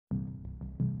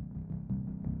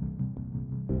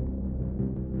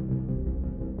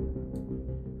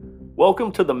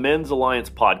Welcome to the Men's Alliance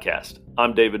podcast.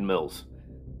 I'm David Mills.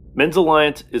 Men's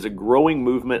Alliance is a growing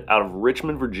movement out of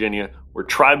Richmond, Virginia, where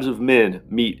tribes of men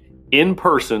meet in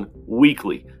person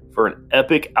weekly for an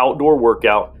epic outdoor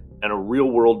workout and a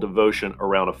real-world devotion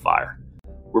around a fire.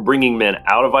 We're bringing men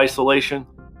out of isolation,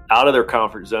 out of their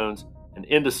comfort zones, and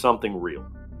into something real.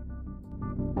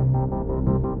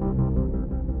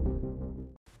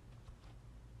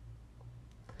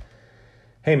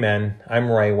 Hey men,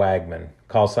 I'm Ray Wagman,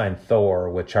 call sign Thor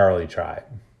with Charlie Tribe.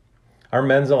 Our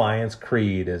Men's Alliance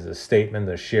creed is a statement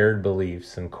of shared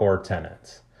beliefs and core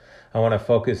tenets. I want to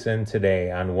focus in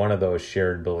today on one of those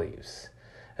shared beliefs,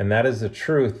 and that is the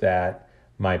truth that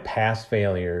my past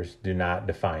failures do not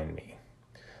define me.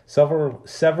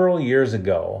 Several years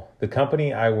ago, the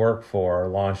company I work for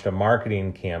launched a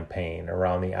marketing campaign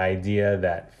around the idea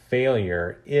that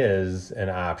failure is an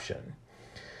option.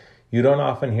 You don't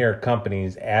often hear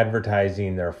companies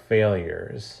advertising their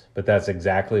failures, but that's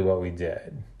exactly what we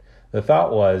did. The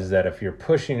thought was that if you're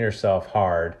pushing yourself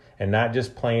hard and not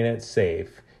just playing it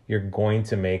safe, you're going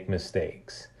to make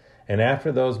mistakes. And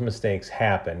after those mistakes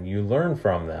happen, you learn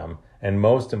from them, and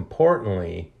most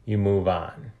importantly, you move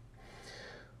on.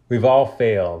 We've all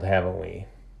failed, haven't we?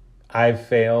 I've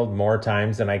failed more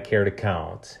times than I care to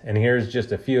count, and here's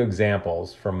just a few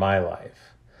examples from my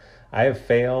life. I have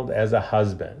failed as a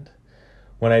husband.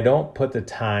 When I don't put the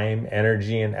time,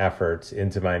 energy, and efforts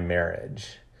into my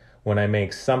marriage, when I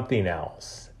make something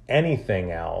else, anything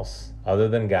else other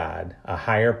than God, a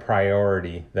higher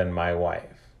priority than my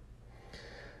wife.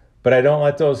 But I don't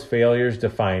let those failures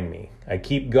define me. I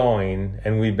keep going,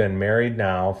 and we've been married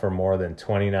now for more than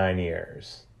 29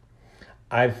 years.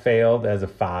 I've failed as a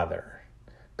father.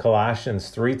 Colossians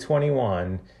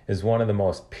 3:21 is one of the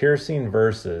most piercing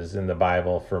verses in the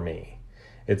Bible for me.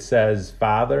 It says,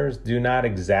 "Fathers, do not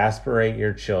exasperate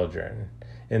your children.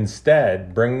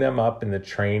 Instead, bring them up in the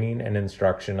training and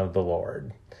instruction of the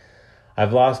Lord."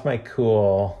 I've lost my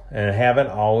cool and haven't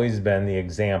always been the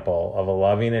example of a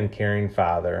loving and caring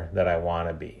father that I want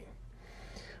to be.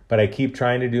 But I keep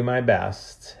trying to do my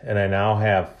best, and I now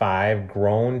have 5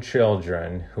 grown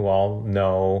children who all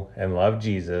know and love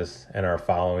Jesus and are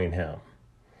following him.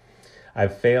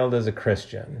 I've failed as a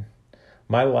Christian.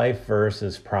 My life verse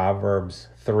is Proverbs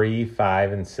 3,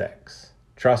 5, and 6.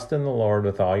 Trust in the Lord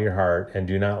with all your heart and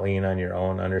do not lean on your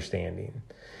own understanding.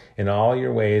 In all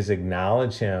your ways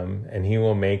acknowledge him, and he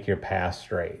will make your path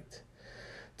straight.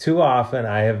 Too often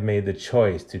I have made the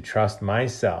choice to trust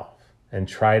myself and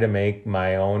try to make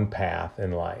my own path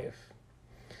in life.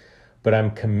 But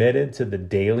I'm committed to the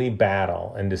daily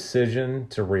battle and decision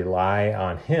to rely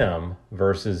on him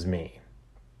versus me.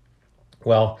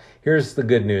 Well, here's the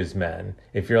good news, men.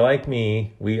 If you're like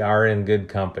me, we are in good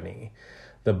company.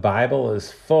 The Bible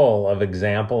is full of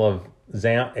examples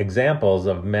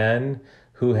of men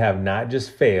who have not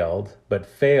just failed, but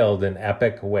failed in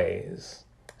epic ways.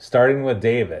 Starting with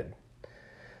David.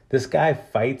 This guy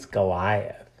fights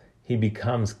Goliath. He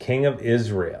becomes king of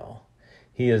Israel.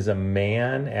 He is a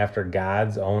man after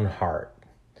God's own heart.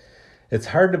 It's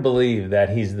hard to believe that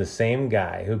he's the same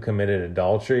guy who committed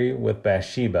adultery with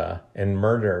Bathsheba and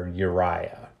murdered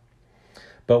Uriah.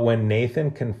 But when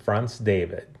Nathan confronts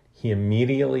David, he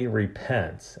immediately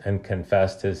repents and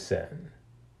confessed his sin.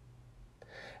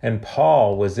 And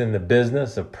Paul was in the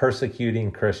business of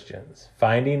persecuting Christians,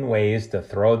 finding ways to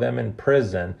throw them in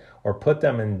prison or put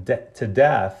them to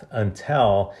death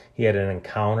until he had an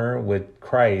encounter with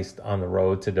Christ on the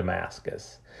road to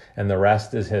Damascus. And the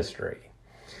rest is history.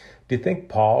 Do you think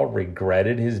Paul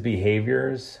regretted his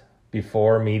behaviors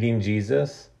before meeting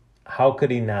Jesus? How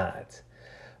could he not?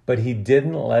 But he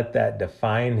didn't let that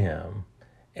define him,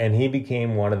 and he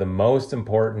became one of the most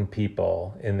important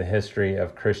people in the history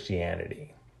of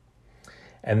Christianity.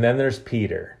 And then there's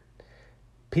Peter.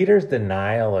 Peter's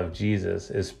denial of Jesus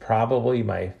is probably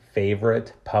my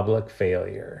favorite public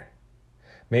failure.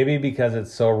 Maybe because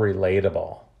it's so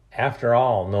relatable. After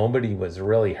all, nobody was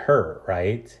really hurt,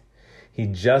 right? He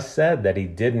just said that he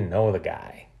didn't know the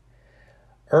guy.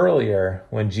 Earlier,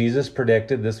 when Jesus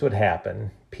predicted this would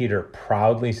happen, Peter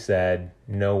proudly said,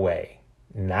 "No way,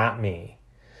 not me."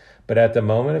 But at the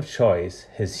moment of choice,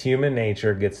 his human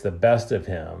nature gets the best of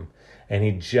him, and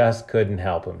he just couldn't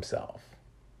help himself.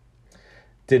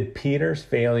 Did Peter's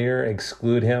failure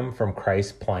exclude him from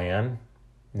Christ's plan?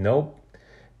 Nope.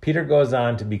 Peter goes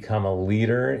on to become a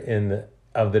leader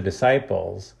of the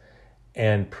disciples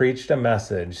and preached a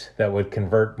message that would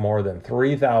convert more than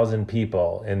 3,000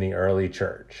 people in the early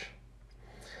church.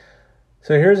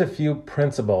 So here's a few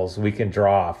principles we can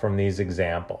draw from these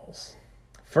examples.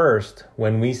 First,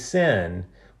 when we sin,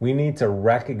 we need to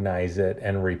recognize it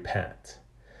and repent.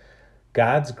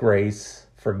 God's grace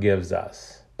forgives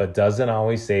us, but doesn't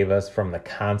always save us from the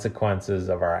consequences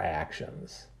of our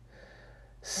actions.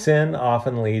 Sin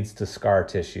often leads to scar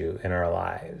tissue in our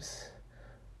lives.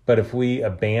 But if we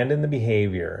abandon the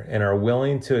behavior and are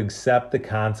willing to accept the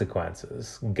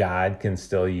consequences, God can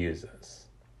still use us.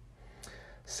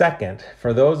 Second,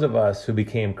 for those of us who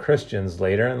became Christians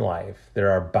later in life,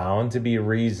 there are bound to be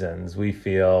reasons we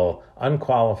feel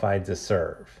unqualified to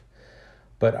serve.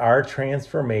 But our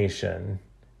transformation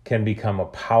can become a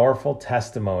powerful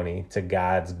testimony to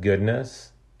God's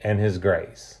goodness and His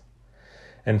grace.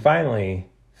 And finally,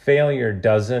 failure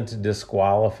doesn't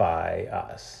disqualify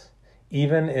us,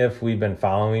 even if we've been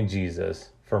following Jesus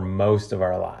for most of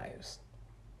our lives.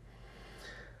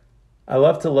 I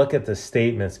love to look at the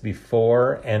statements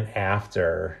before and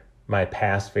after my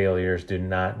past failures do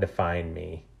not define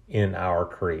me in our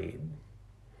creed.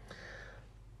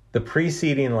 The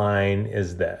preceding line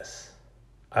is this: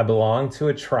 I belong to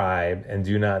a tribe and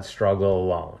do not struggle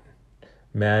alone.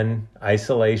 Men,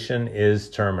 isolation is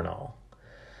terminal.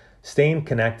 Staying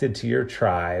connected to your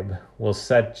tribe will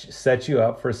set you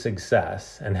up for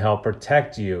success and help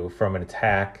protect you from an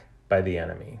attack by the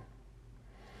enemy.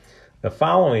 The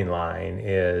following line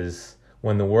is,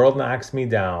 when the world knocks me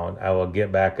down, I will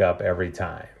get back up every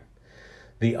time.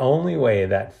 The only way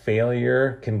that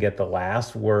failure can get the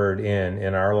last word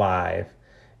in our life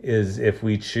is if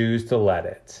we choose to let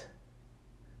it.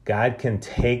 God can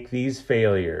take these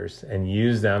failures and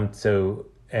use them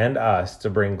and us to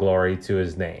bring glory to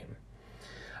His name.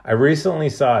 I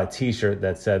recently saw a t-shirt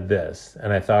that said this,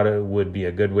 and I thought it would be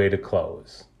a good way to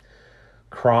close.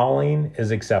 Crawling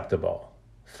is acceptable.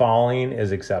 Falling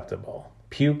is acceptable.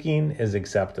 Puking is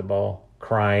acceptable.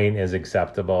 Crying is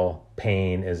acceptable.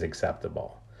 Pain is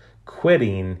acceptable.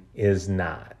 Quitting is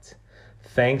not.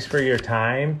 Thanks for your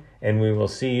time, and we will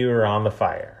see you around the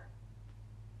fire.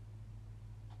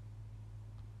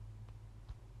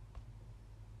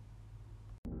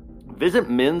 Visit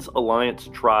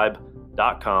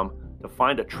men'salliancetribe.com to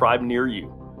find a tribe near you,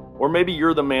 or maybe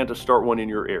you're the man to start one in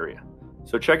your area.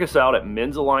 So check us out at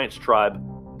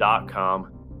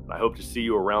men'salliancetribe.com, and I hope to see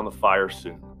you around the fire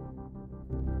soon.